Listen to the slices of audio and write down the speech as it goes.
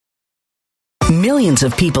Millions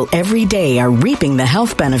of people every day are reaping the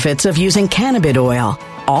health benefits of using cannabis oil,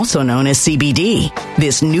 also known as CBD.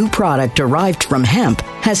 This new product derived from hemp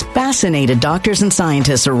has fascinated doctors and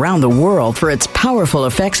scientists around the world for its powerful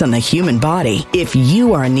effects on the human body. If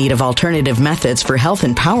you are in need of alternative methods for health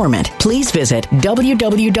empowerment, please visit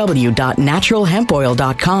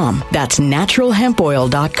www.naturalhempoil.com. That's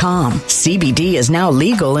naturalhempoil.com. CBD is now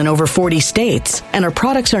legal in over 40 states, and our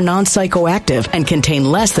products are non-psychoactive and contain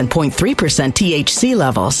less than 0.3% THC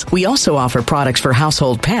levels. We also offer products for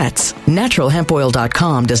household pets.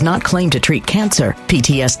 Naturalhempoil.com does not claim to treat cancer,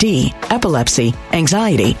 PTSD, epilepsy,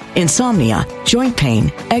 anxiety, insomnia, joint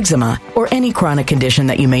pain, eczema, or any chronic condition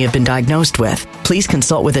that you may have been diagnosed with. Please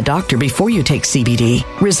consult with a doctor before you take CBD.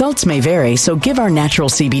 Results may vary, so give our natural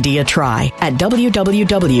CBD a try at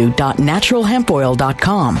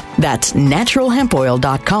www.naturalhempoil.com. That's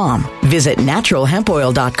naturalhempoil.com. Visit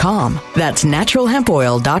naturalhempoil.com. That's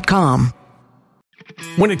naturalhempoil.com.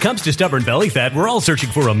 When it comes to stubborn belly fat, we're all searching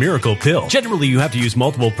for a miracle pill. Generally, you have to use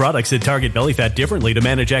multiple products that target belly fat differently to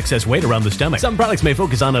manage excess weight around the stomach. Some products may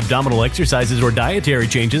focus on abdominal exercises or dietary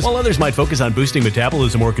changes, while others might focus on boosting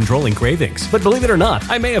metabolism or controlling cravings. But believe it or not,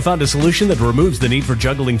 I may have found a solution that removes the need for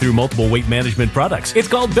juggling through multiple weight management products. It's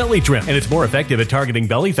called Belly Trim, and it's more effective at targeting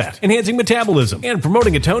belly fat, enhancing metabolism, and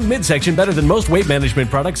promoting a toned midsection better than most weight management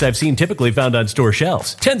products I've seen typically found on store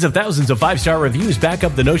shelves. Tens of thousands of 5-star reviews back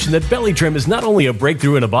up the notion that Belly Trim is not only a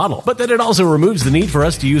breakthrough in a bottle, but that it also removes the need for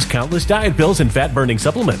us to use countless diet pills and fat-burning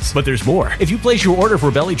supplements. But there's more. If you place your order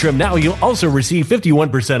for Belly Trim now, you'll also receive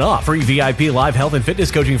 51% off, free VIP live health and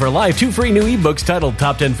fitness coaching for life, 2 free new ebooks titled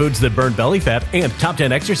Top 10 Foods That Burn Belly Fat and Top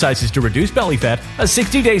 10 Exercises to Reduce Belly Fat, a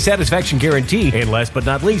 60-day satisfaction guarantee, and last but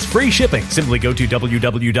not least, free shipping. Simply go to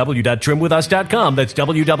www.trimwithus.com. That's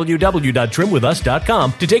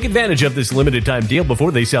www.trimwithus.com to take advantage of this limited time deal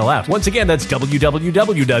before they sell out. Once again, that's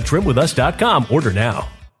www.trimwithus.com. Order now.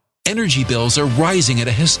 Energy bills are rising at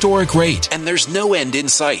a historic rate, and there's no end in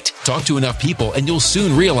sight. Talk to enough people, and you'll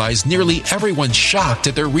soon realize nearly everyone's shocked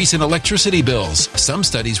at their recent electricity bills. Some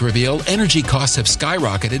studies reveal energy costs have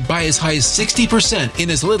skyrocketed by as high as 60%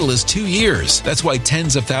 in as little as 2 years. That's why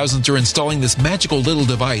tens of thousands are installing this magical little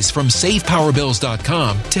device from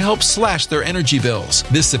SavePowerBills.com to help slash their energy bills.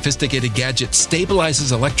 This sophisticated gadget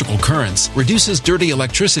stabilizes electrical currents, reduces dirty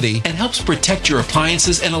electricity, and helps protect your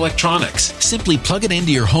appliances and electronics. Simply plug it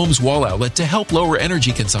into your home's wall outlet to help lower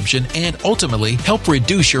energy consumption and ultimately help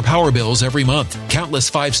reduce your power bills every month.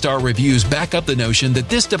 Countless 5-star reviews back up the notion that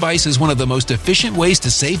this device is one of the most efficient ways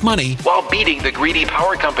to save money while beating the greedy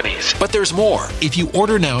power companies. But there's more. If you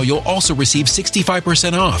order now, you'll also receive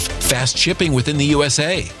 65% off, fast shipping within the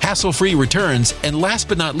USA, hassle-free returns, and last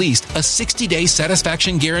but not least, a 60-day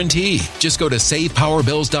satisfaction guarantee. Just go to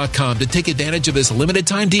SavePowerBills.com to take advantage of this limited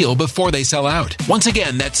time deal before they sell out. Once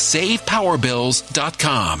again, that's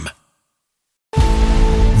SavePowerBills.com.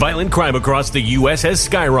 Violent crime across the U.S. has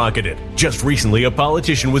skyrocketed. Just recently, a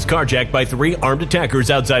politician was carjacked by 3 armed attackers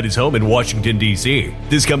outside his home in Washington, D.C.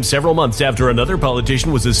 This comes several months after another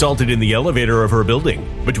politician was assaulted in the elevator of her building.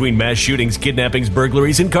 Between mass shootings, kidnappings,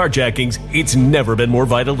 burglaries, and carjackings, it's never been more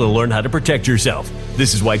vital to learn how to protect yourself.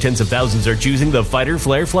 This is why tens of thousands are choosing the Fighter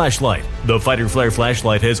Flare flashlight. The Fighter Flare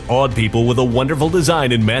flashlight has awed people with a wonderful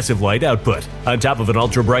design and massive light output. On top of an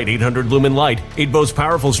ultra-bright 800-lumen light, it boasts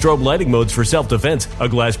powerful strobe lighting modes for self-defense, a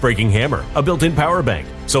glass-breaking hammer, a built-in power bank,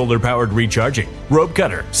 solar-powered recharging, rope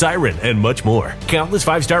cutter, siren, and much more. Countless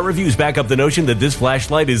 5-star reviews back up the notion that this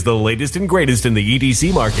flashlight is the latest and greatest in the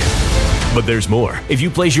EDC market. But there's more. If you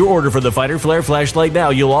place your order for the Fighter Flare flashlight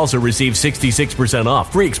now, you'll also receive 66%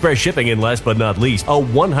 off, free express shipping, and last but not least, a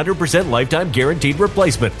 100% lifetime guaranteed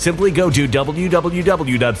replacement. Simply go to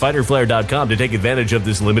www.fighterflare.com to take advantage of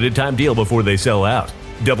this limited time deal before they sell out.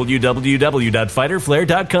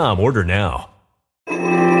 www.fighterflare.com. Order now.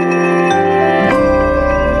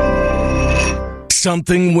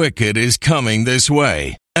 Something wicked is coming this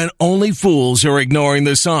way, and only fools are ignoring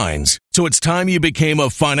the signs. So it's time you became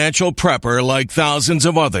a financial prepper like thousands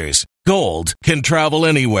of others. Gold can travel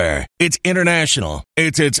anywhere. It's international.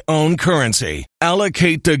 It's its own currency.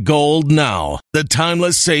 Allocate to gold now, the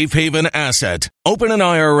timeless safe haven asset. Open an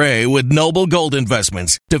IRA with Noble Gold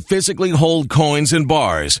Investments to physically hold coins and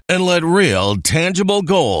bars and let real, tangible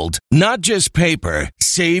gold, not just paper,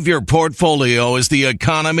 Save your portfolio as the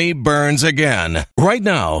economy burns again. Right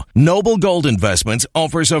now, Noble Gold Investments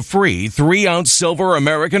offers a free 3-ounce silver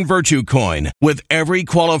American Virtue coin with every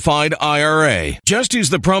qualified IRA. Just use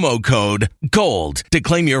the promo code GOLD to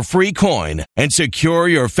claim your free coin and secure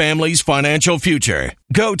your family's financial future.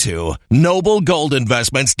 Go to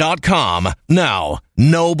noblegoldinvestments.com now.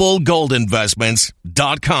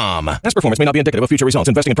 noblegoldinvestments.com. Past performance may not be indicative of future results.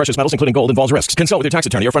 Investing in precious metals, including gold, involves risks. Consult with your tax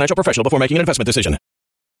attorney or financial professional before making an investment decision.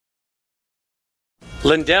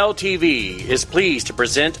 Lindell TV is pleased to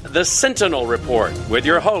present the Sentinel Report with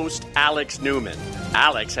your host, Alex Newman.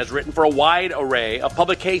 Alex has written for a wide array of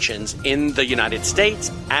publications in the United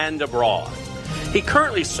States and abroad. He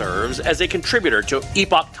currently serves as a contributor to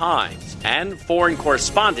Epoch Times and foreign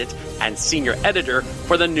correspondent and senior editor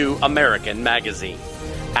for the New American magazine.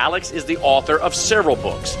 Alex is the author of several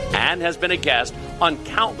books and has been a guest on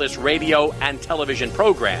countless radio and television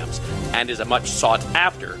programs and is a much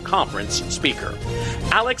sought-after conference speaker.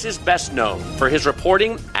 Alex is best known for his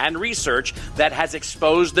reporting and research that has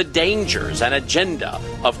exposed the dangers and agenda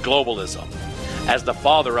of globalism. As the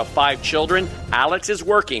father of 5 children, Alex is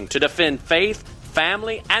working to defend faith,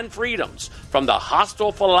 family, and freedoms from the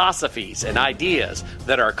hostile philosophies and ideas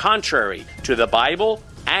that are contrary to the Bible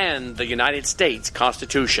and the United States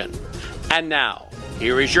Constitution. And now,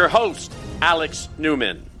 here is your host, Alex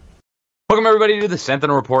Newman. Welcome, everybody, to the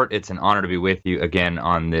Sentinel Report. It's an honor to be with you again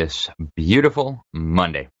on this beautiful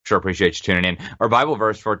Monday. Sure appreciate you tuning in. Our Bible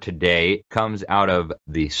verse for today comes out of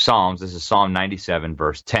the Psalms. This is Psalm 97,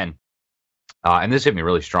 verse 10. And this hit me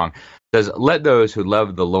really strong. It says, "Let those who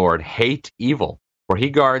love the Lord hate evil, for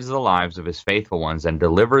he guards the lives of his faithful ones and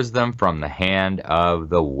delivers them from the hand of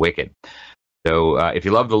the wicked." So if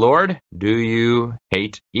you love the Lord, do you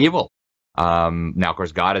hate evil? Now, of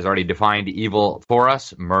course, God has already defined evil for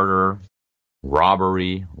us: murder,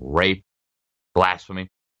 robbery, rape, blasphemy.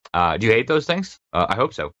 Do you hate those things? I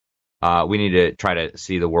hope so. We need to try to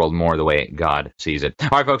see the world more the way God sees it. All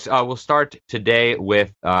right, folks, we'll start today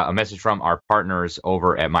with a message from our partners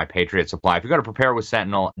over at My Patriot Supply. If you go to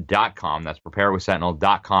preparewithsentinel.com, that's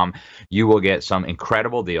preparewithsentinel.com, you will get some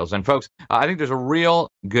incredible deals. And, folks, I think there's a real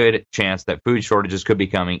good chance that food shortages could be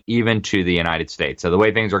coming even to the United States. So the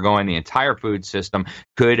way things are going, the entire food system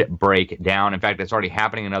could break down. In fact, it's already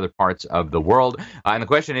happening in other parts of the world. And the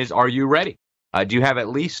question is, are you ready? Do you have at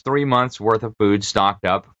least 3 months worth of food stocked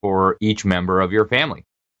up for each member of your family?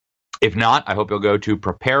 If not, I hope you'll go to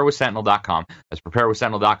preparewithsentinel.com. That's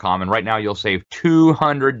preparewithsentinel.com. And right now you'll save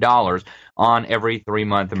 $200 on every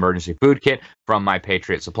 3-month emergency food kit from My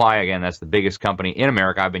Patriot Supply. Again, that's the biggest company in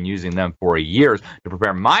America. I've been using them for years to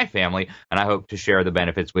prepare my family, and I hope to share the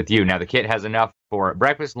benefits with you. Now, the kit has enough for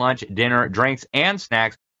breakfast, lunch, dinner, drinks, and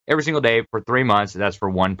snacks every single day for 3 months. That's for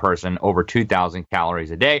one person, over 2,000 calories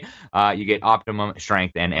a day. You get optimum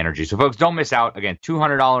strength and energy. So, folks, don't miss out. Again,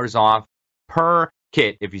 $200 off per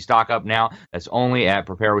kit if you stock up now. That's only at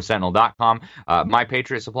preparewithsentinel.com. My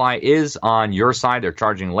Patriot Supply is on your side. They're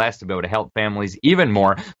charging less to be able to help families even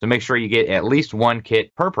more. So make sure you get at least one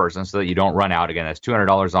kit per person so that you don't run out. Again, that's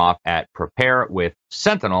 $200 off at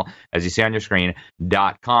preparewithsentinel, as you see on your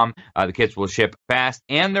screen.com. The kits will ship fast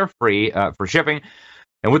and they're free for shipping.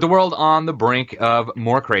 And with the world on the brink of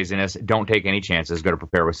more craziness, don't take any chances. Go to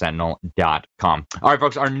preparewithsentinel.com. All right,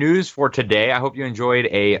 folks, our news for today. I hope you enjoyed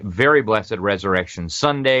a very blessed Resurrection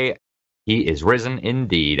Sunday. He is risen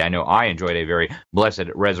indeed. I know I enjoyed a very blessed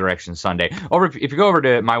Resurrection Sunday. If you go over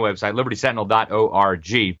to my website,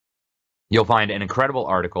 libertysentinel.org, you'll find an incredible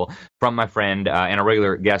article from my friend and a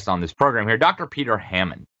regular guest on this program here, Dr. Peter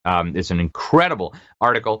Hammond. It's an incredible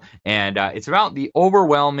article, and it's about the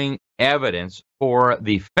overwhelming evidence for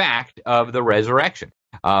the fact of the resurrection.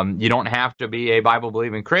 You don't have to be a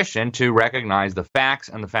Bible-believing Christian to recognize the facts,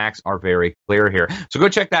 and the facts are very clear here. So go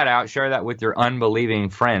check that out. Share that with your unbelieving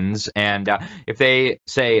friends. And if they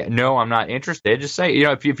say, no, I'm not interested, just say,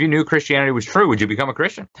 if you knew Christianity was true, would you become a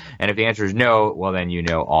Christian? And if the answer is no, well, then you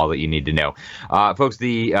know all that you need to know. Folks,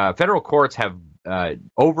 the federal courts have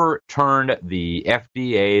overturned the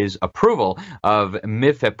FDA's approval of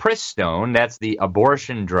mifepristone. That's the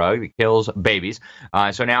abortion drug that kills babies.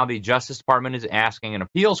 So now the Justice Department is asking an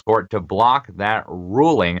appeals court to block that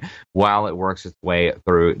ruling while it works its way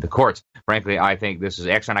through the courts. Frankly, I think this is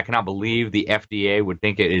excellent. I cannot believe the FDA would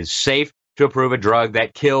think it is safe to approve a drug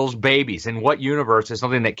that kills babies. In what universe is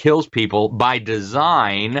something that kills people by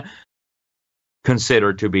design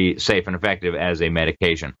considered to be safe and effective as a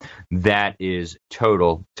medication? That is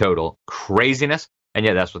total craziness, and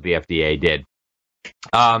yet that's what the FDA did.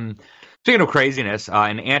 Speaking of craziness,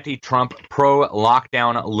 an anti-Trump,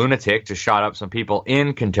 pro-lockdown lunatic just shot up some people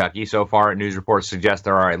in Kentucky. So far, news reports suggest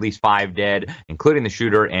there are at least 5 dead, including the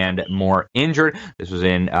shooter, and more injured. This was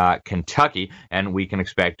in Kentucky, and we can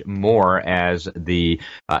expect more as the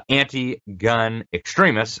anti-gun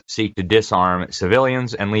extremists seek to disarm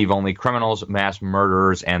civilians and leave only criminals, mass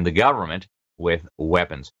murderers, and the government with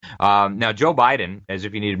weapons. Now, Joe Biden, as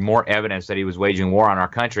if he needed more evidence that he was waging war on our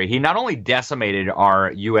country, he not only decimated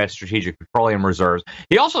our U.S. strategic petroleum reserves,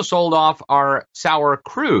 he also sold off our sour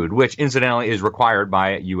crude, which incidentally is required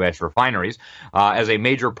by U.S. refineries. As a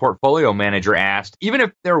major portfolio manager asked, even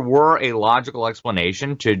if there were a logical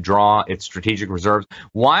explanation to draw its strategic reserves,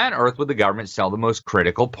 why on earth would the government sell the most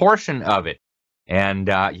critical portion of it? And,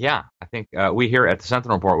 I think we here at the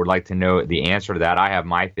Sentinel Report would like to know the answer to that. I have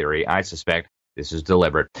my theory. I suspect this is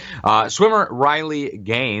deliberate. Swimmer Riley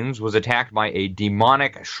Gaines was attacked by a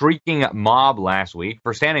demonic, shrieking mob last week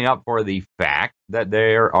for standing up for the fact that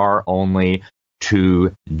there are only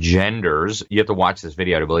 2 genders. You have to watch this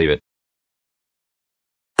video to believe it.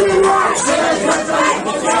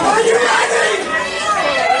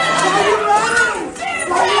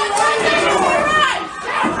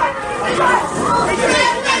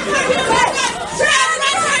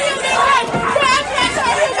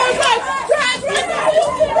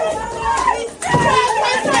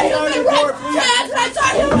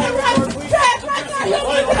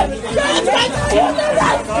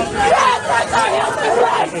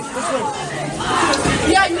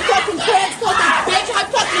 Yeah, you fucking transphobic bitch! I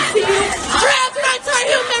fucking see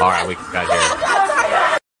you! All right, we got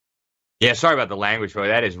here. Yeah, sorry about the language, but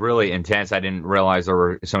that is really intense. I didn't realize there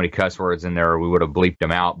were so many cuss words in there, or we would have bleeped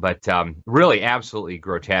them out. But really, absolutely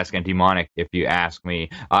grotesque and demonic, if you ask me.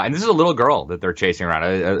 And this is a little girl that they're chasing around,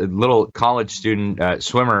 a little college student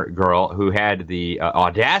swimmer girl who had the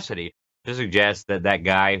audacity to suggest that that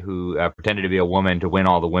guy who pretended to be a woman to win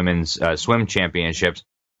all the women's swim championships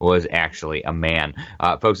was actually a man.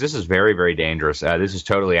 Folks, this is very, very dangerous. This is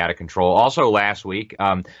totally out of control. Also, last week,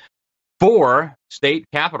 4 state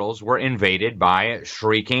capitals were invaded by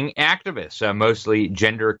shrieking activists, mostly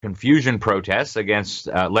gender confusion protests against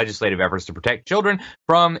legislative efforts to protect children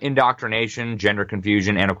from indoctrination, gender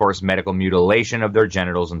confusion, and, of course, medical mutilation of their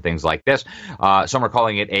genitals and things like this. Some are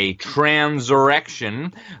calling it a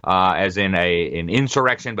transurrection, as in an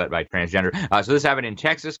insurrection, but by transgender. So this happened in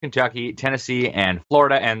Texas, Kentucky, Tennessee, and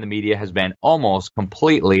Florida, and the media has been almost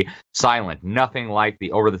completely silent. Nothing like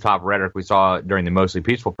the over-the-top rhetoric we saw during the mostly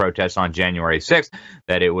peaceful protests on January 6th.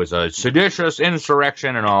 That it was a seditious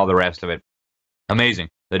insurrection and all the rest of it. Amazing,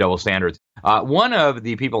 the double standards. One of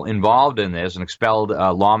the people involved in this, an expelled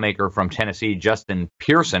lawmaker from Tennessee, Justin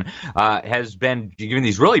Pearson, has been giving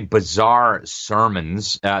these really bizarre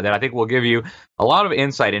sermons that I think will give you a lot of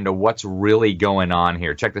insight into what's really going on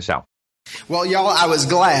here. Check this out. Well, y'all, I was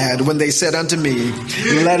glad when they said unto me,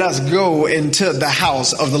 let us go into the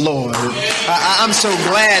house of the Lord. I'm so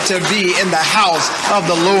glad to be in the house of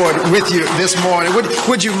the Lord with you this morning.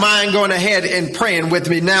 Would you mind going ahead and praying with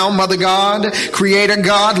me now? Mother God, Creator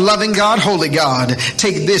God, loving God, holy God,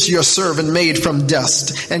 take this your servant made from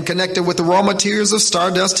dust and connect it with the raw materials of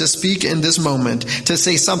stardust to speak in this moment, to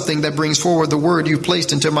say something that brings forward the word you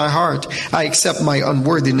placed into my heart. I accept my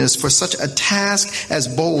unworthiness for such a task as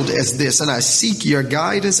bold as this, and I seek your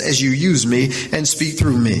guidance as you use me and speak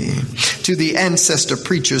through me. To the ancestor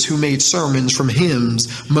preachers who made sermons from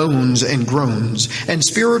hymns, moans, and groans, and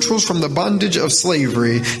spirituals from the bondage of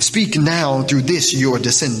slavery, speak now through this your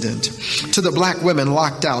descendant. To the black women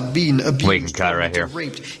locked out, being abused, we can cut right here.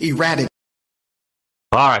 Raped, erratic.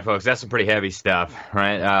 All right, folks, that's some pretty heavy stuff,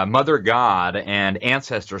 right? Mother God and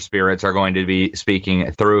ancestor spirits are going to be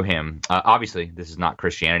speaking through him. Obviously, this is not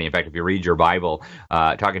Christianity. In fact, if you read your Bible,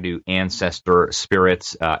 talking to ancestor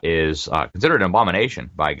spirits is considered an abomination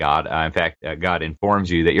by God. In fact, God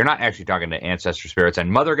informs you that you're not actually talking to ancestor spirits.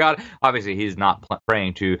 And Mother God, obviously, he's not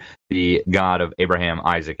praying to the God of Abraham,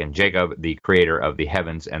 Isaac, and Jacob, the creator of the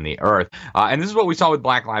heavens and the earth. And this is what we saw with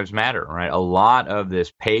Black Lives Matter, right? A lot of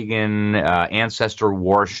this pagan ancestor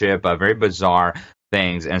worship, very bizarre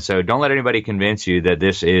things. And so don't let anybody convince you that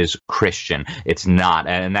this is Christian. It's not.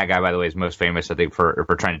 And that guy, by the way, is most famous, I think, for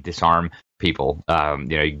trying to disarm people,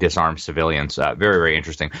 disarm civilians. Very, very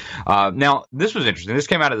interesting. Now, this was interesting. This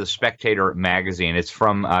came out of the Spectator magazine. It's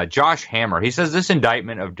from Josh Hammer. He says this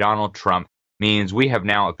indictment of Donald Trump means we have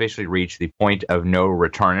now officially reached the point of no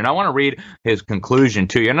return. And I want to read his conclusion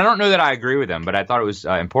to you. And I don't know that I agree with him, but I thought it was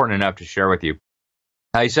important enough to share with you.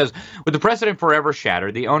 He says, with the precedent forever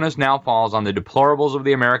shattered, the onus now falls on the deplorables of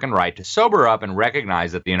the American right to sober up and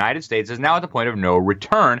recognize that the United States is now at the point of no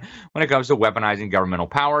return when it comes to weaponizing governmental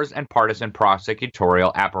powers and partisan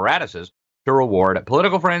prosecutorial apparatuses to reward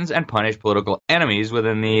political friends and punish political enemies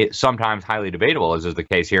within the sometimes highly debatable, as is the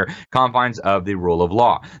case here, confines of the rule of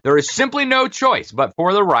law. There is simply no choice but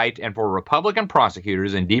for the right and for Republican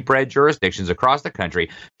prosecutors in deep red jurisdictions across the country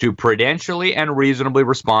to prudentially and reasonably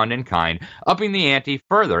respond in kind, upping the ante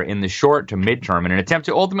further in the short to midterm in an attempt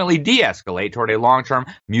to ultimately de-escalate toward a long-term,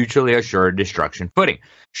 mutually assured destruction footing.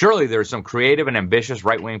 Surely there is some creative and ambitious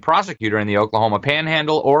right-wing prosecutor in the Oklahoma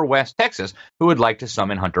Panhandle or West Texas who would like to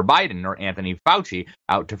summon Hunter Biden or Anthony Fauci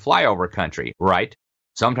out to flyover country, right?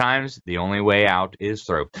 Sometimes the only way out is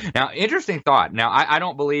through. Now, interesting thought. Now, I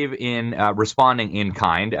don't believe in responding in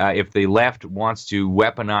kind. If the left wants to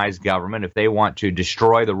weaponize government, if they want to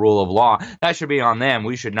destroy the rule of law, that should be on them.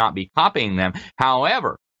 We should not be copying them.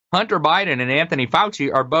 However, Hunter Biden and Anthony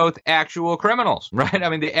Fauci are both actual criminals, right? I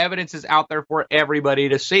mean, the evidence is out there for everybody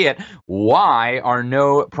to see it. Why are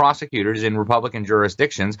no prosecutors in Republican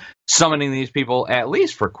jurisdictions summoning these people at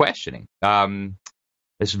least for questioning?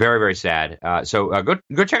 It's very, very sad. So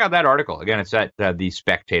go check out that article. Again, it's at the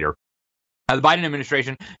Spectator. The Biden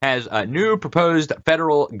administration has new proposed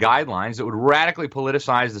federal guidelines that would radically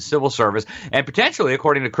politicize the civil service and potentially,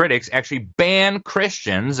 according to critics, actually ban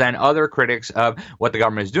Christians and other critics of what the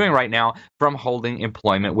government is doing right now from holding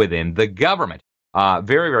employment within the government.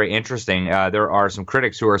 Very, very interesting. There are some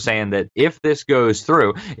critics who are saying that if this goes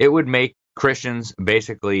through, it would make Christians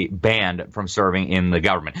basically banned from serving in the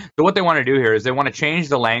government. So what they want to do here is they want to change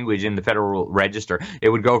the language in the Federal Register. It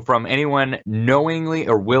would go from anyone knowingly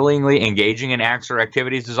or willingly engaging in acts or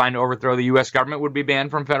activities designed to overthrow the U.S. government would be banned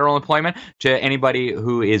from federal employment to anybody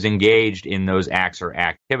who is engaged in those acts or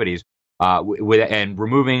activities. And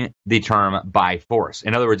removing the term by force.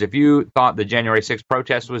 In other words, if you thought the January 6th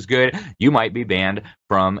protest was good, you might be banned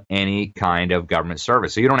from any kind of government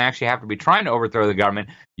service. So you don't actually have to be trying to overthrow the government.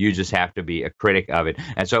 You just have to be a critic of it.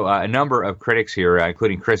 And so a number of critics here,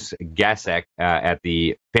 including Chris Gasek at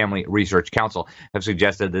the Family Research Council, have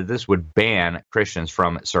suggested that this would ban Christians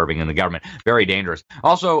from serving in the government. Very dangerous.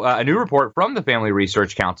 Also, a new report from the Family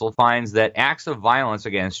Research Council finds that acts of violence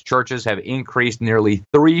against churches have increased nearly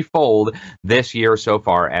threefold this year so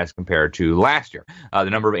far as compared to last year. The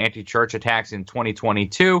number of anti-church attacks in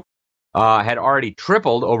 2022 had already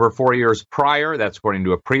tripled over 4 years prior. That's according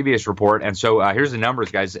to a previous report. And so here's the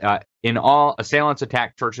numbers, guys. In all, assailants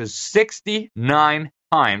attacked churches 69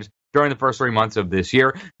 times during the first 3 months of this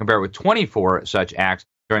year, compared with 24 such acts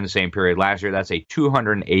during the same period last year. That's a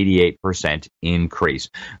 288% increase.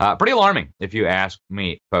 Pretty alarming, if you ask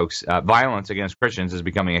me, folks. Violence against Christians is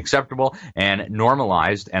becoming acceptable and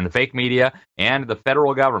normalized, and the fake media and the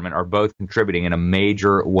federal government are both contributing in a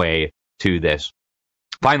major way to this.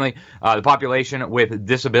 Finally, the population with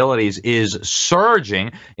disabilities is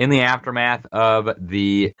surging in the aftermath of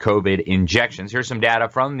the COVID injections. Here's some data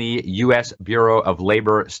from the U.S. Bureau of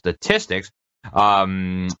Labor Statistics. Let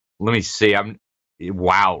me see.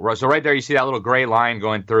 Wow. So right there, you see that little gray line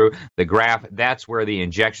going through the graph. That's where the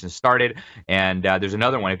injection started. And there's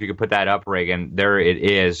another one. If you could put that up, Reagan, there it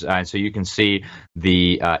is. So you can see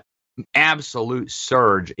the absolute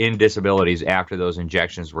surge in disabilities after those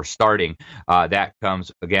injections were starting. That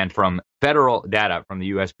comes, again, from federal data from the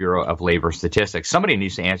U.S. Bureau of Labor Statistics. Somebody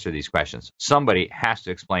needs to answer these questions. Somebody has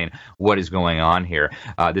to explain what is going on here.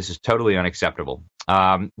 This is totally unacceptable.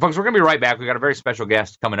 Folks, we're going to be right back. We've got a very special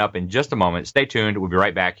guest coming up in just a moment. Stay tuned. We'll be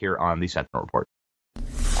right back here on the Sentinel Report.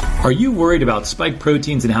 Are you worried about spike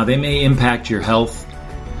proteins and how they may impact your health?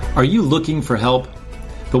 Are you looking for help?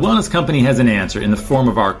 The Wellness Company has an answer in the form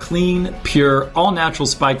of our clean, pure, all-natural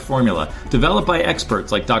spike formula developed by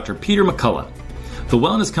experts like Dr. Peter McCullough. The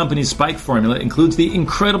Wellness Company's spike formula includes the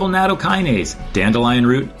incredible nattokinase, dandelion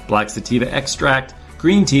root, black sativa extract,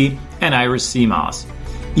 green tea, and iris sea moss.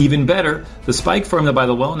 Even better, the spike formula by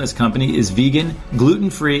the Wellness Company is vegan,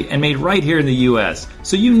 gluten-free, and made right here in the U.S.,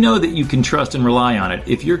 so you know that you can trust and rely on it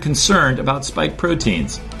if you're concerned about spike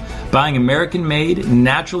proteins. Buying American-made,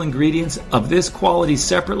 natural ingredients of this quality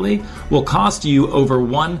separately will cost you over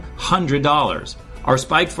 $100. Our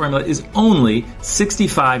spike formula is only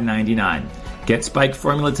 $65.99. Get spike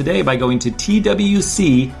formula today by going to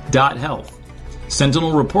twc.health.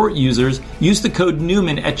 Sentinel Report users use the code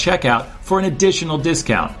Newman at checkout for an additional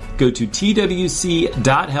discount. Go to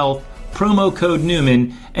twc.health, promo code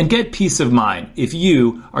Newman, and get peace of mind if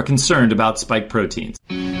you are concerned about spike proteins.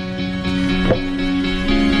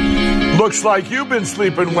 Looks like you've been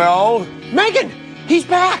sleeping well. Megan, he's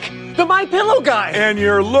back. The MyPillow guy. And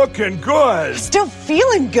you're looking good. Still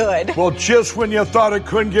feeling good. Well, just when you thought it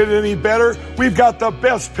couldn't get any better, we've got the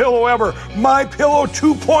best pillow ever, MyPillow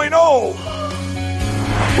 2.0.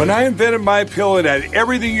 When I invented MyPillow, it had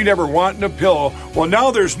everything you'd ever want in a pillow. Well,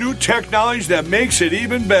 now there's new technology that makes it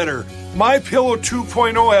even better. MyPillow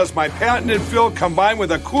 2.0 has my patented fill combined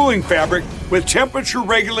with a cooling fabric with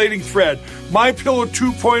temperature-regulating thread. MyPillow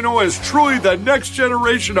 2.0 is truly the next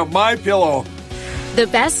generation of MyPillow. The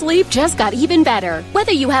best sleep just got even better.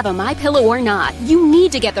 Whether you have a MyPillow or not, you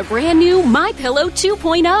need to get the brand new MyPillow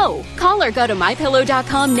 2.0. Call or go to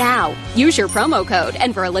MyPillow.com now. Use your promo code,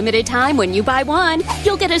 and for a limited time when you buy one,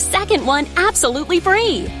 you'll get a second one absolutely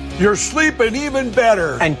free. You're sleeping even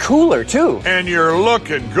better. And cooler, too. And you're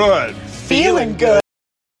looking good. Feeling good.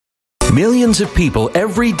 Millions of people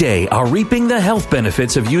every day are reaping the health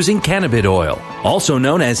benefits of using cannabis oil, also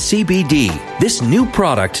known as CBD. This new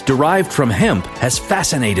product derived from hemp has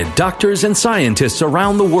fascinated doctors and scientists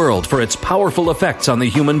around the world for its powerful effects on the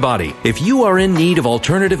human body. If you are in need of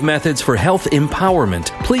alternative methods for health empowerment,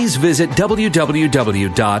 please visit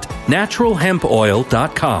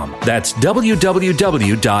www.naturalhempoil.com. That's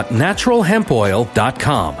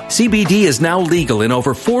www.naturalhempoil.com. CBD is now legal in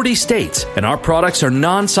over 40 states, and our products are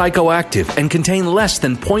non-psychoactive and contain less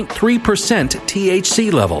than 0.3%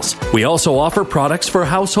 THC levels. We also offer products for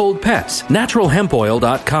household pets.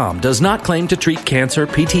 NaturalHempOil.com does not claim to treat cancer,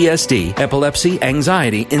 PTSD, epilepsy,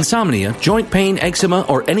 anxiety, insomnia, joint pain, eczema,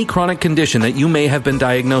 or any chronic condition that you may have been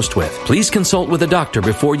diagnosed with. Please consult with a doctor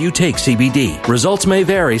before you take CBD. Results may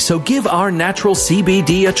vary, so give our natural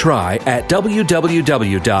CBD a try at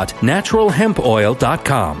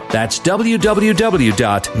www.naturalhempoil.com. That's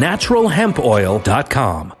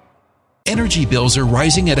www.naturalhempoil.com. Energy bills are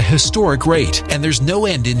rising at a historic rate, and there's no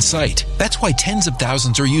end in sight. That's why tens of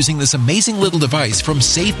thousands are using this amazing little device from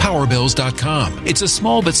SavePowerBills.com. It's a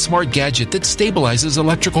small but smart gadget that stabilizes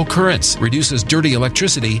electrical currents, reduces dirty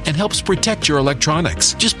electricity, and helps protect your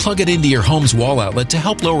electronics. Just plug it into your home's wall outlet to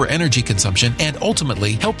help lower energy consumption and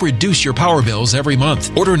ultimately help reduce your power bills every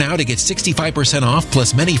month. Order now to get 65% off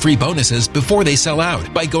plus many free bonuses before they sell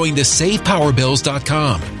out by going to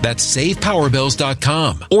SavePowerBills.com. That's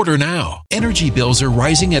SavePowerBills.com. Order now. Energy bills are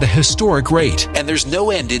rising at a historic rate, and there's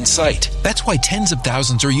no end in sight. That's why tens of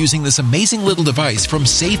thousands are using this amazing little device from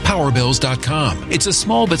SavePowerBills.com. It's a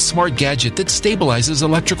small but smart gadget that stabilizes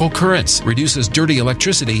electrical currents, reduces dirty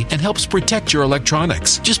electricity, and helps protect your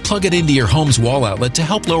electronics. Just plug it into your home's wall outlet to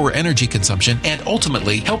help lower energy consumption and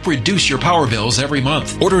ultimately help reduce your power bills every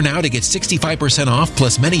month. Order now to get 65% off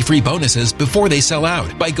plus many free bonuses before they sell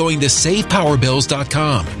out by going to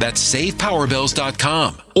SavePowerBills.com. That's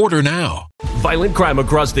SavePowerBills.com. Order now. Violent crime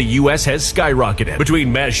across the U.S. has skyrocketed. Between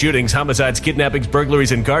mass shootings, homicides, kidnappings,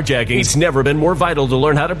 burglaries, and carjackings, it's never been more vital to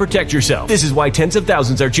learn how to protect yourself. This is why tens of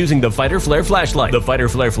thousands are choosing the Fighter Flare flashlight. The Fighter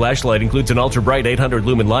Flare flashlight includes an ultra-bright 800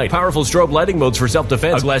 lumen light, powerful strobe lighting modes for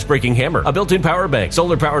self-defense, a glass-breaking hammer, a built-in power bank,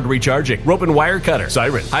 solar-powered recharging, rope and wire cutter,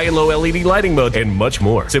 siren, high and low LED lighting mode, and much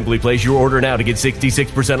more. Simply place your order now to get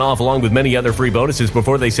 66% off along with many other free bonuses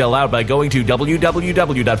before they sell out by going to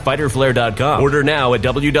www.fighterflare.com. Order now at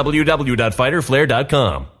www.fighterflare.com.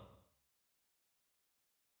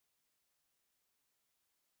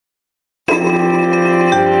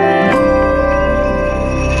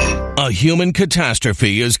 A human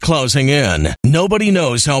catastrophe is closing in. Nobody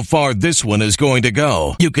knows how far this one is going to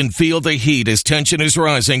go. You can feel the heat as tension is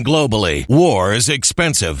rising globally. War is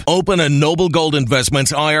expensive. Open a Noble Gold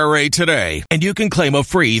Investments IRA today, and you can claim a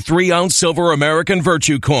free 3-ounce silver American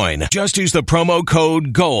Virtue coin. Just use the promo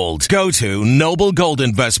code GOLD. Go to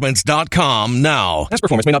noblegoldinvestments.com now. Past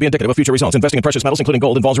performance may not be indicative of future results. Investing in precious metals, including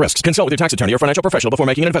gold, involves risks. Consult with your tax attorney or financial professional before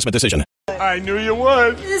making an investment decision. I knew you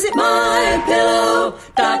would. Visit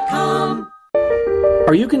mypillow.com.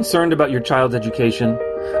 Are you concerned about your child's education?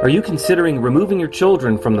 Are you considering removing your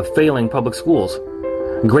children from the failing public schools?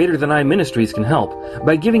 Greater Than I Ministries can help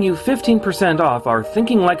by giving you 15% off our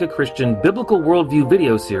Thinking Like a Christian Biblical Worldview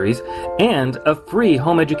video series and a free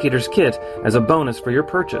home educator's kit as a bonus for your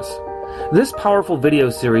purchase. This powerful video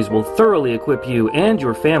series will thoroughly equip you and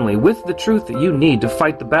your family with the truth that you need to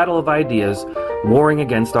fight the battle of ideas warring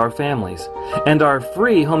against our families. And our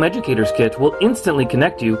free home educator's kit will instantly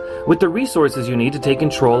connect you with the resources you need to take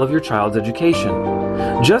control of your child's education.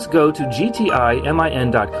 Just go to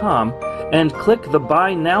gtimin.com and click the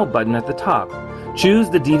Buy Now button at the top. Choose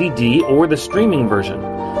the DVD or the streaming version.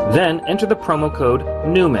 Then enter the promo code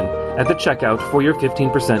Newman at the checkout for your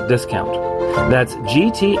 15% discount. That's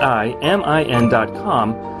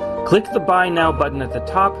gtimin.com. Click the Buy Now button at the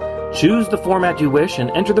top, Choose the format you wish and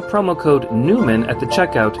enter the promo code Newman at the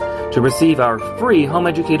checkout to receive our free Home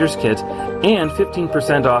Educators Kit and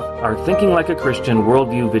 15% off our Thinking Like a Christian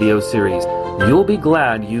Worldview video series. You'll be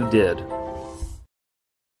glad you did.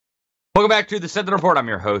 Welcome back to the Sentinel Report. I'm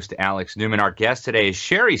your host, Alex Newman. Our guest today is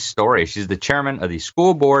Sherri Story. She's the chairman of the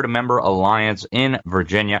School Board Member Alliance in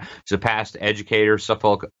Virginia. She's a past educator,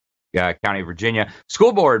 Suffolk County, Virginia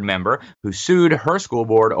school board member who sued her school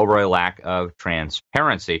board over a lack of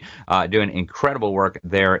transparency, doing incredible work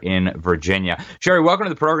there in Virginia. Sherri, welcome to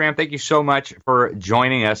the program. Thank you so much for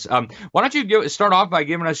joining us. Why don't you start off by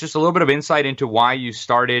giving us just a little bit of insight into why you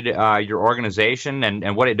started your organization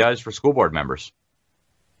and what it does for school board members?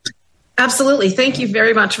 Absolutely. Thank you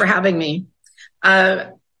very much for having me.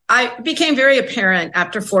 I became very apparent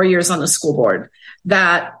after 4 years on the school board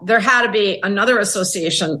that there had to be another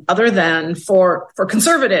association other than for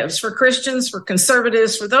conservatives, for Christians, for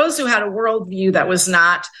conservatives, for those who had a worldview that was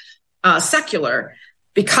not secular.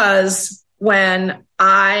 Because when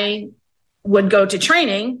I would go to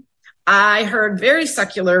training, I heard very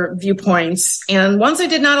secular viewpoints and ones I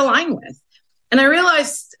did not align with. And I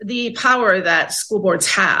realized the power that school boards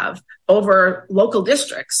have over local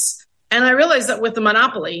districts. And I realized that with the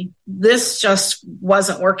monopoly, this just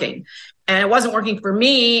wasn't working. And it wasn't working for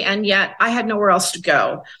me, and yet I had nowhere else to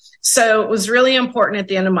go. So it was really important at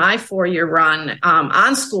the end of my 4-year run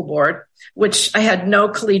on school board, which I had no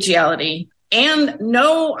collegiality and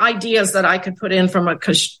no ideas that I could put in from a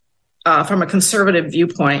conservative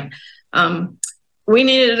viewpoint. We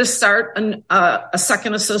needed to start a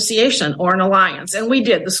second association or an alliance, and we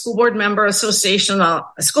did. The School Board Member Association,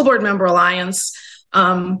 School Board Member Alliance,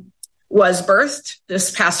 was birthed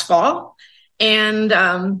this past fall.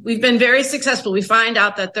 And we've been very successful. We find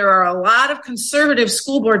out that there are a lot of conservative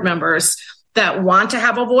school board members that want to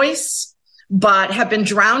have a voice, but have been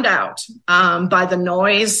drowned out by the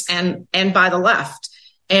noise and by the left.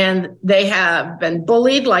 And they have been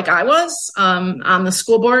bullied like I was on the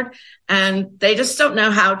school board, and they just don't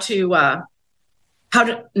know how to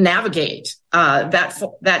navigate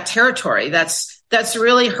that territory. That's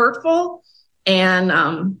really hurtful.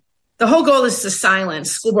 And the whole goal is to silence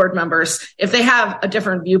school board members if they have a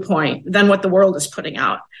different viewpoint than what the world is putting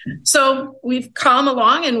out. So we've come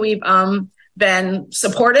along and we've been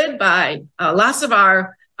supported by lots of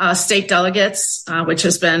our state delegates, which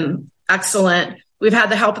has been excellent. We've had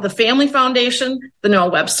the help of the Family Foundation, the Noah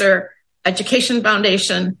Webster Education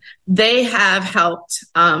Foundation. They have helped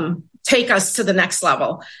take us to the next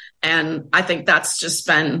level. And I think that's just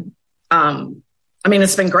been,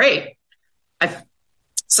 it's been great.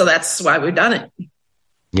 So that's why we've done it.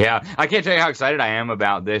 Yeah, I can't tell you how excited I am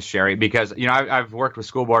about this, Sherri, because, I've worked with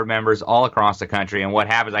school board members all across the country, and what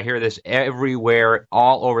happens, I hear this everywhere,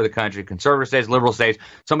 all over the country, conservative states, liberal states,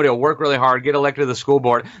 somebody will work really hard, get elected to the school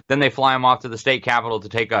board, then they fly them off to the state capitol to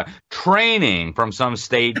take a training from some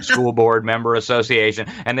state school board member association,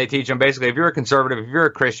 and they teach them basically, if you're a conservative, if you're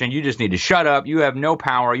a Christian, you just need to shut up, you have no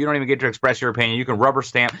power, you don't even get to express your opinion, you can rubber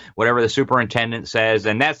stamp whatever the superintendent says,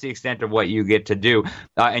 and that's the extent of what you get to do,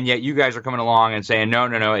 and yet you guys are coming along and saying,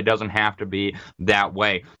 no, it doesn't have to be that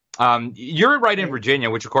way. You're right in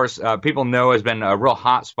Virginia, which, of course, people know has been a real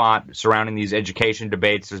hot spot surrounding these education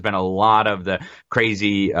debates. There's been a lot of the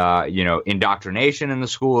crazy, indoctrination in the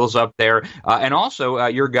schools up there. And also,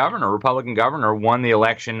 your governor, Republican governor, won the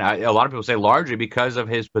election, a lot of people say largely because of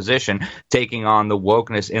his position taking on the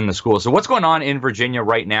wokeness in the schools. So what's going on in Virginia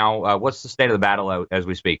right now? What's the state of the battle as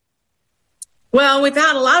we speak? Well, we've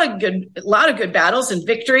had a lot of good battles and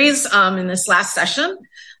victories in this last session.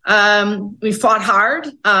 We fought hard.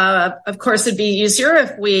 Of course, it'd be easier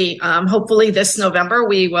if we, hopefully this November,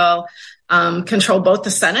 we will control both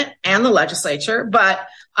the Senate and the legislature. But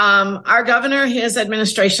our governor, his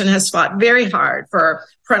administration has fought very hard for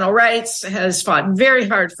parental rights, has fought very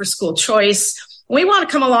hard for school choice. We want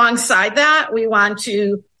to come alongside that. We want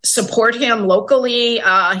to support him locally,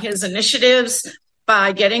 his initiatives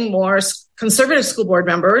by getting more conservative school board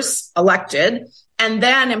members elected and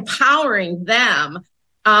then empowering them.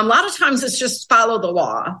 A lot of times it's just follow the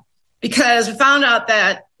law, because we found out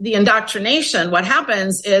that the indoctrination, what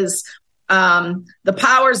happens is the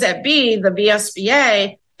powers that be, the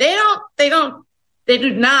VSBA, they do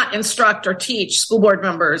not instruct or teach school board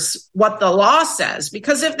members what the law says,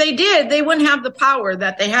 because if they did, they wouldn't have the power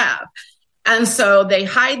that they have. And so they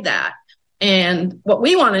hide that. And what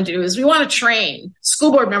we want to do is we want to train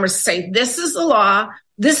school board members to say, this is the law.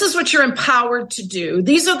 This is what you're empowered to do.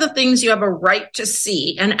 These are the things you have a right to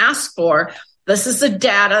see and ask for. This is the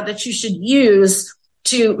data that you should use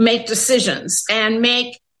to make decisions and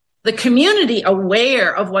make the community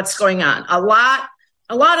aware of what's going on. A lot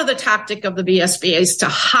a lot of the tactic of the VSBA is to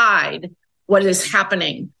hide what is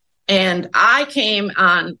happening. And when I came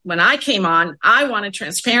on, I wanted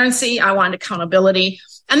transparency. I wanted accountability.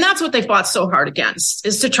 And that's what they fought so hard against,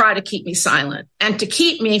 is to try to keep me silent and to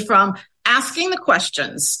keep me from asking the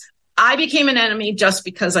questions. I became an enemy just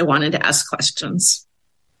because I wanted to ask questions.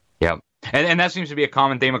 Yep. And that seems to be a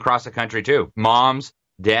common theme across the country, too. Moms,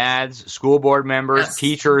 dads, school board members,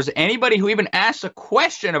 teachers, anybody who even asks a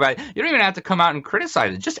question about it. You don't even have to come out and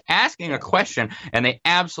criticize it. Just asking a question, and they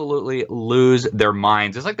absolutely lose their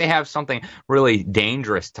minds. It's like they have something really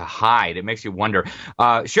dangerous to hide. It makes you wonder.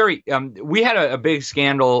 Sherri, we had a big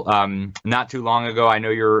scandal not too long ago. I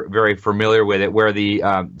know you're very familiar with it, where the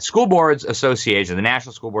School Boards Association, the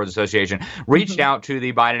National School Boards Association, reached out to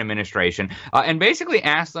the Biden administration and basically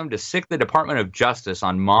asked them to sic the Department of Justice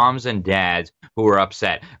on moms and dads who were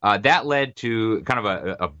upset. That led to kind of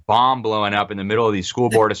a bomb blowing up in the middle of these school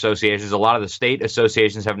board associations. A lot of the state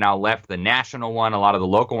associations have now left the national one. A lot of the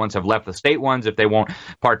local ones have left the state ones if they won't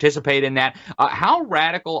participate in that. How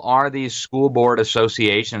radical are these school board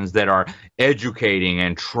associations that are educating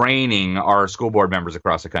and training our school board members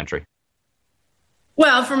across the country?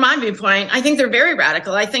 Well, from my viewpoint, I think they're very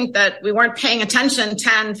radical. I think that we weren't paying attention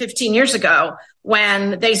 10, 15 years ago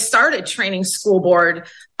when they started training school board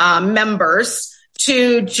members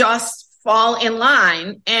to just fall in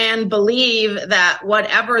line and believe that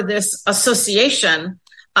whatever this association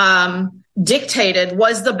dictated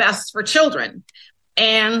was the best for children.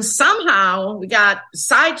 And somehow we got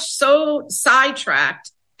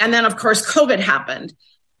sidetracked. And then, of course, COVID happened.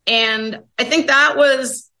 And I think that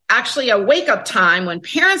was actually a wake-up time when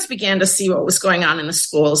parents began to see what was going on in the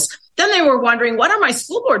schools. Then they were wondering, what are my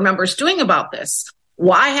school board members doing about this?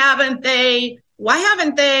 Why haven't they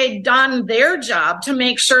done their job to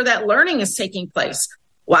make sure that learning is taking place?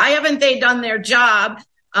 Why haven't they done their job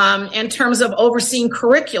in terms of overseeing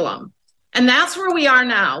curriculum? And that's where we are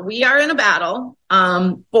now. We are in a battle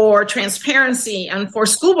for transparency and for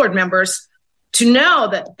school board members to know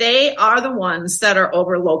that they are the ones that are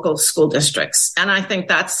over local school districts. And I think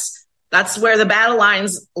that's where the battle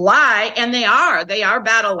lines lie. And they are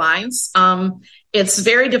battle lines. It's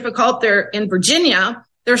very difficult. They're in Virginia.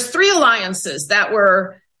 There's 3 alliances that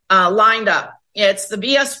were lined up. It's the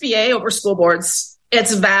VSBA over school boards,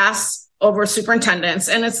 it's VAS over superintendents,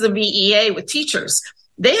 and it's the VEA with teachers.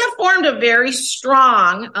 They have formed a very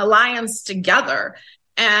strong alliance together,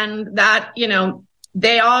 and that,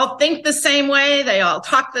 they all think the same way, they all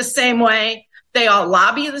talk the same way, they all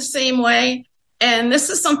lobby the same way, and this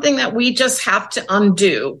is something that we just have to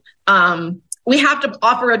undo. We have to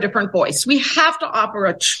offer a different voice. We have to offer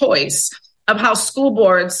a choice of how school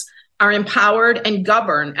boards are empowered and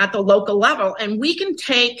governed at the local level. And we can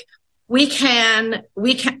take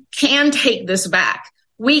this back.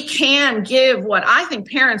 We can give what I think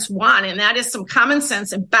parents want, and that is some common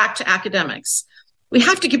sense and back to academics. We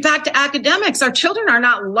have to get back to academics. Our children are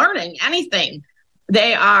not learning anything.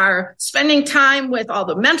 They are spending time with all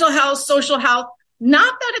the mental health, social health.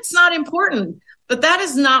 Not that it's not important, but that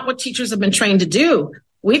is not what teachers have been trained to do.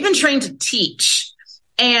 We've been trained to teach.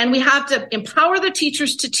 And we have to empower the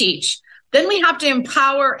teachers to teach. Then we have to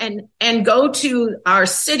empower and go to our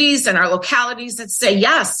cities and our localities and say,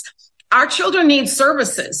 yes, our children need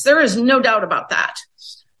services. There is no doubt about that.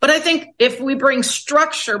 But I think if we bring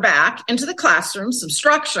structure back into the classroom, some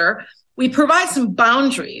structure, we provide some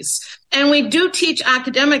boundaries, and we do teach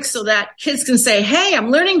academics so that kids can say, hey,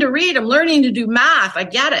 I'm learning to read. I'm learning to do math. I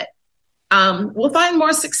get it. We'll find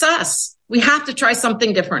more success. We have to try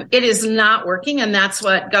something different. It is not working, and that's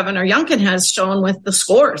what Governor Youngkin has shown with the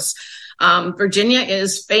scores. Virginia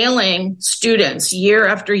is failing students year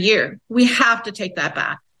after year. We have to take that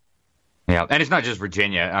back. Yeah, and it's not just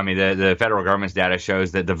Virginia. I mean, the federal government's data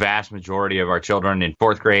shows that the vast majority of our children in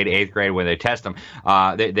 4th grade, 8th grade, when they test them,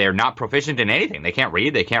 they're not proficient in anything. They can't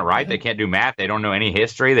read, they can't write, they can't do math, they don't know any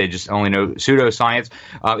history, they just only know pseudoscience.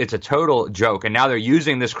 It's a total joke. And now they're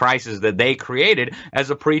using this crisis that they created as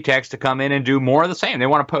a pretext to come in and do more of the same. They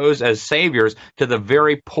want to pose as saviors to the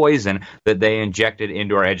very poison that they injected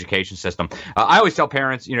into our education system. I always tell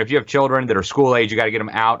parents, if you have children that are school age, you got to get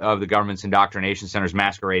them out of the government's indoctrination centers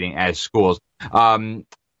masquerading as schools.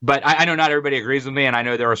 But I know not everybody agrees with me, and I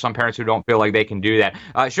know there are some parents who don't feel like they can do that.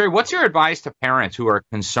 Sherri, what's your advice to parents who are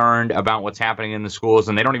concerned about what's happening in the schools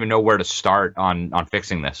and they don't even know where to start on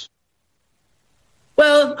fixing this?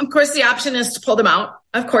 Well, of course, the option is to pull them out.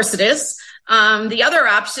 Of course it is. The other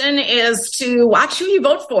option is to watch who you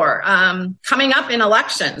vote for coming up in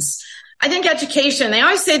elections. I think education, they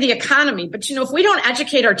always say the economy, but if we don't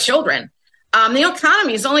educate our children, the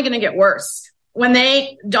economy is only going to get worse. when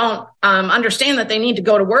they don't understand that they need to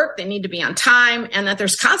go to work, they need to be on time, and that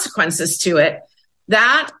there's consequences to it,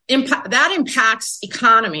 that impacts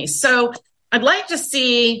economy. So I'd like to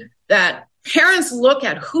see that parents look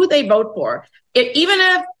at who they vote for. Even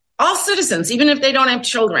if all citizens, even if they don't have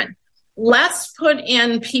children, let's put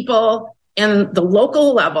in people in the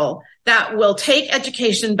local level that will take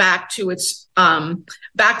education back to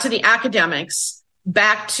the academics,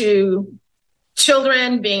 back to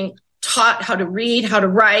children being taught how to read, how to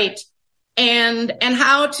write, and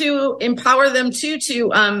how to empower them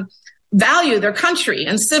to value their country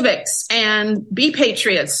and civics and be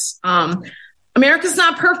patriots. America's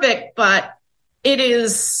not perfect, but it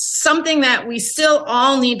is something that we still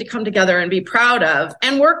all need to come together and be proud of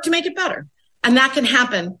and work to make it better. And that can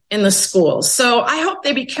happen in the schools. So I hope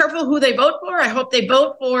they be careful who they vote for. I hope they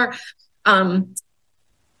vote for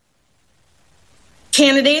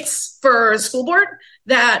candidates for school board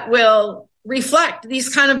that will reflect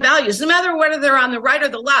these kind of values, no matter whether they're on the right or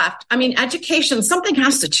the left. I mean, education, something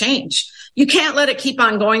has to change. You can't let it keep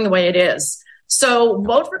on going the way it is. So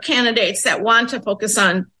vote for candidates that want to focus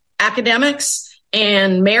on academics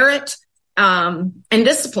and merit and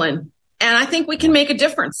discipline. And I think we can make a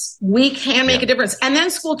difference. We can make a difference. And then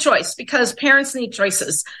school choice, because parents need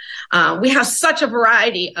choices. We have such a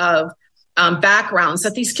variety of backgrounds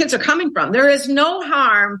that these kids are coming from. There is no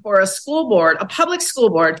harm for a school board, a public school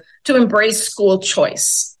board, to embrace school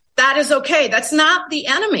choice. That is okay. That's not the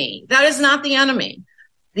enemy. That is not the enemy.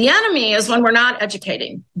 The enemy is when we're not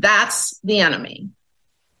educating. That's the enemy.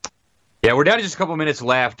 Yeah, we're down to just a couple minutes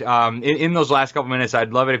left. In those last couple minutes,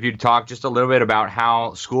 I'd love it if you'd talk just a little bit about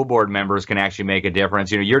how school board members can actually make a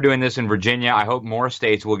difference. You know, you're doing this in Virginia. I hope more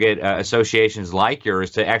states will get associations like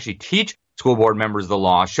yours to actually teach school board members the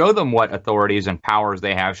law, show them what authorities and powers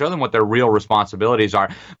they have, show them what their real responsibilities are.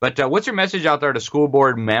 But what's your message out there to school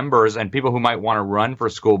board members and people who might want to run for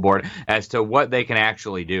school board as to what they can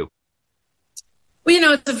actually do? Well, you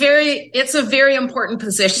know, it's a very important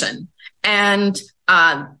position, and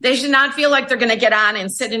they should not feel like they're going to get on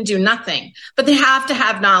and sit and do nothing, but they have to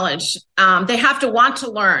have knowledge. They have to want to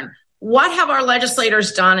learn. What have our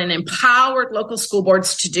legislators done and empowered local school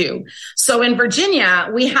boards to do? So in Virginia,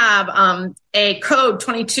 we have a code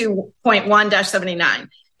 22.1-79.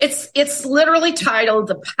 It's literally titled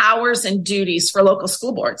the powers and duties for local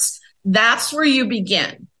school boards. That's where you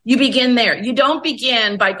begin. You begin there. You don't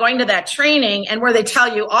begin by going to that training and where they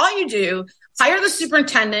tell you all you do, hire the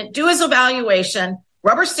superintendent, do his evaluation,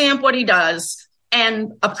 rubber stamp what he does,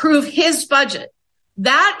 and approve his budget.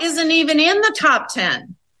 That isn't even in the top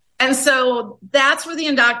 10. And so that's where the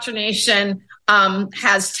indoctrination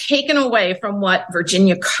has taken away from what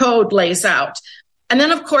Virginia code lays out. And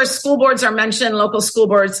then, of course, school boards are mentioned, local school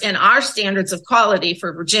boards in our standards of quality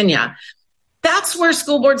for Virginia. That's where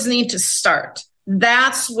school boards need to start.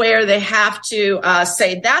 That's where they have to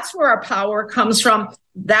say, that's where our power comes from.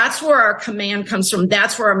 That's where our command comes from.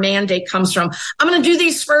 That's where our mandate comes from. I'm going to do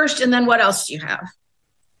these first, and then what else do you have?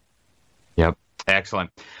 Yep. Excellent.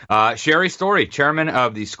 Sherri Story, chairman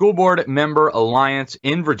of the School Board Member Alliance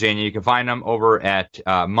in Virginia. You can find them over at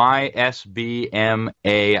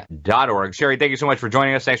mysbma.org. Sherri, thank you so much for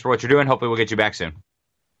joining us. Thanks for what you're doing. Hopefully we'll get you back soon.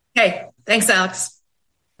 Hey, thanks, Alex.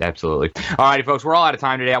 Absolutely. All righty, folks, we're all out of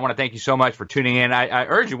time today. I want to thank you so much for tuning in. I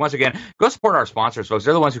urge you, once again, go support our sponsors, folks.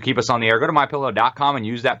 They're the ones who keep us on the air. Go to mypillow.com and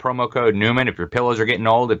use that promo code Newman. If your pillows are getting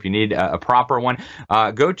old, if you need a proper one,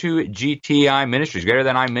 go to GTI Ministries, Greater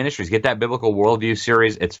Than I Ministries. Get that Biblical Worldview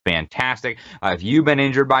series. It's fantastic. If you've been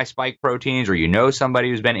injured by spike proteins or you know somebody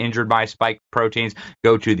who's been injured by spike proteins,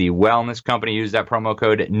 go to the Wellness Company. Use that promo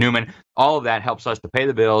code Newman. All of that helps us to pay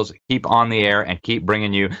the bills, keep on the air, and keep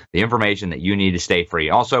bringing you the information that you need to stay free.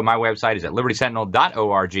 Also, my website is at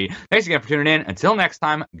libertysentinel.org. Thanks again for tuning in. Until next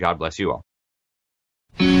time, God bless you all.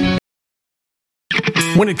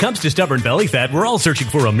 When it comes to stubborn belly fat, we're all searching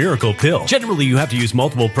for a miracle pill. Generally, you have to use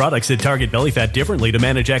multiple products that target belly fat differently to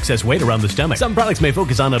manage excess weight around the stomach. Some products may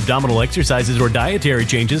focus on abdominal exercises or dietary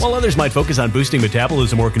changes, while others might focus on boosting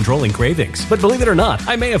metabolism or controlling cravings. But believe it or not,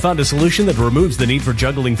 I may have found a solution that removes the need for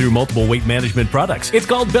juggling through multiple weight management products. It's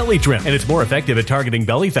called Belly Trim, and it's more effective at targeting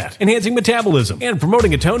belly fat, enhancing metabolism, and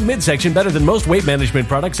promoting a toned midsection better than most weight management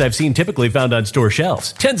products I've seen typically found on store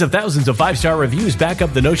shelves. Tens of thousands of 5-star reviews back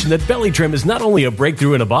up the notion that Belly Trim is not only a breakthrough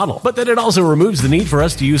breakthrough in a bottle, but that it also removes the need for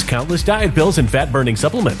us to use countless diet pills and fat-burning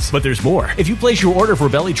supplements. But there's more. If you place your order for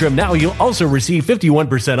Belly Trim now, you'll also receive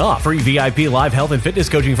 51% off, free VIP live health and fitness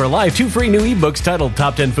coaching for life, 2 free new ebooks titled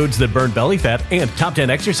Top 10 Foods That Burn Belly Fat and Top 10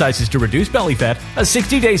 Exercises to Reduce Belly Fat, a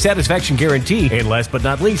 60-day satisfaction guarantee, and last but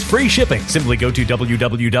not least, free shipping. Simply go to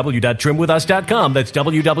www.trimwithus.com. That's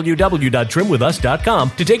www.trimwithus.com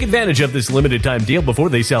to take advantage of this limited time deal before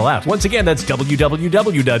they sell out. Once again, that's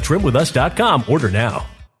www.trimwithus.com. Order now.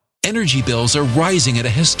 Energy bills are rising at a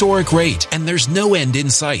historic rate, and there's no end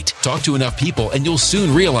in sight. Talk to enough people, and you'll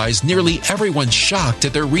soon realize nearly everyone's shocked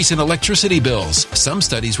at their recent electricity bills. Some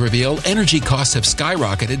studies reveal energy costs have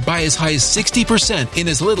skyrocketed by as high as 60% in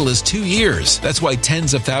as little as 2 years. That's why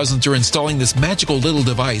tens of thousands are installing this magical little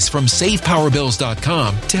device from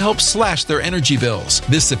SavePowerBills.com to help slash their energy bills.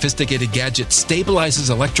 This sophisticated gadget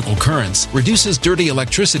stabilizes electrical currents, reduces dirty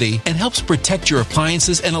electricity, and helps protect your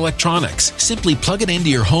appliances and electronics. Simply plug it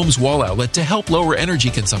into your home's wall outlet to help lower energy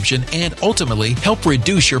consumption and ultimately help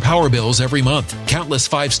reduce your power bills every month. Countless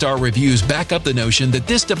 5-star reviews back up the notion that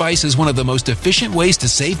this device is one of the most efficient ways to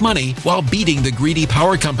save money while beating the greedy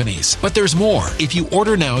power companies. But there's more. If you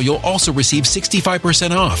order now, you'll also receive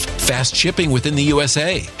 65% off, fast shipping within the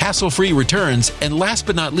USA, hassle-free returns, and last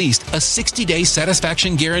but not least, a 60-day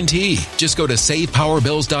satisfaction guarantee. Just go to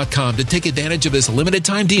SavePowerBills.com to take advantage of this limited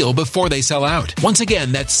time deal before they sell out. Once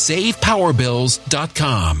again, that's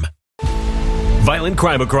SavePowerBills.com. Violent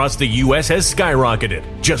crime across the U.S. has skyrocketed.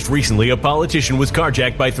 Just recently, a politician was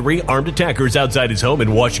carjacked by 3 armed attackers outside his home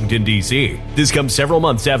in Washington, D.C. This comes several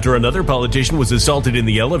months after another politician was assaulted in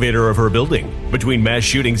the elevator of her building. Between mass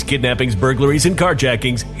shootings, kidnappings, burglaries, and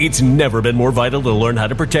carjackings, it's never been more vital to learn how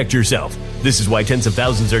to protect yourself. This is why tens of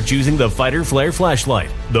thousands are choosing the Fighter Flare flashlight.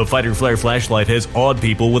 The Fighter Flare flashlight has awed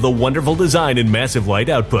people with a wonderful design and massive light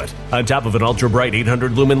output. On top of an ultra-bright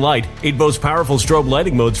 800-lumen light, it boasts powerful strobe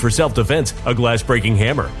lighting modes for self-defense, a glass-breaking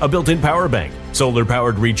hammer, a built-in power bank,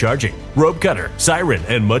 solar-powered recharging, rope cutter, siren,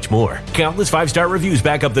 and much more. Countless 5-star reviews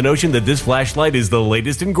back up the notion that this flashlight is the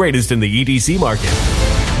latest and greatest in the EDC market.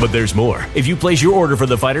 But there's more. If you place your order for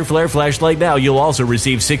the Fighter Flare flashlight now, you'll also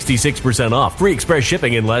receive 66% off, free express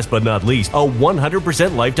shipping, and last but not least, a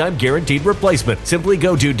 100% lifetime guaranteed replacement. Simply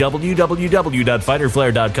go to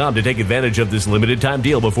www.fighterflare.com to take advantage of this limited time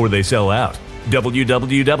deal before they sell out.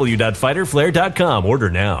 www.fighterflare.com. Order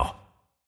now.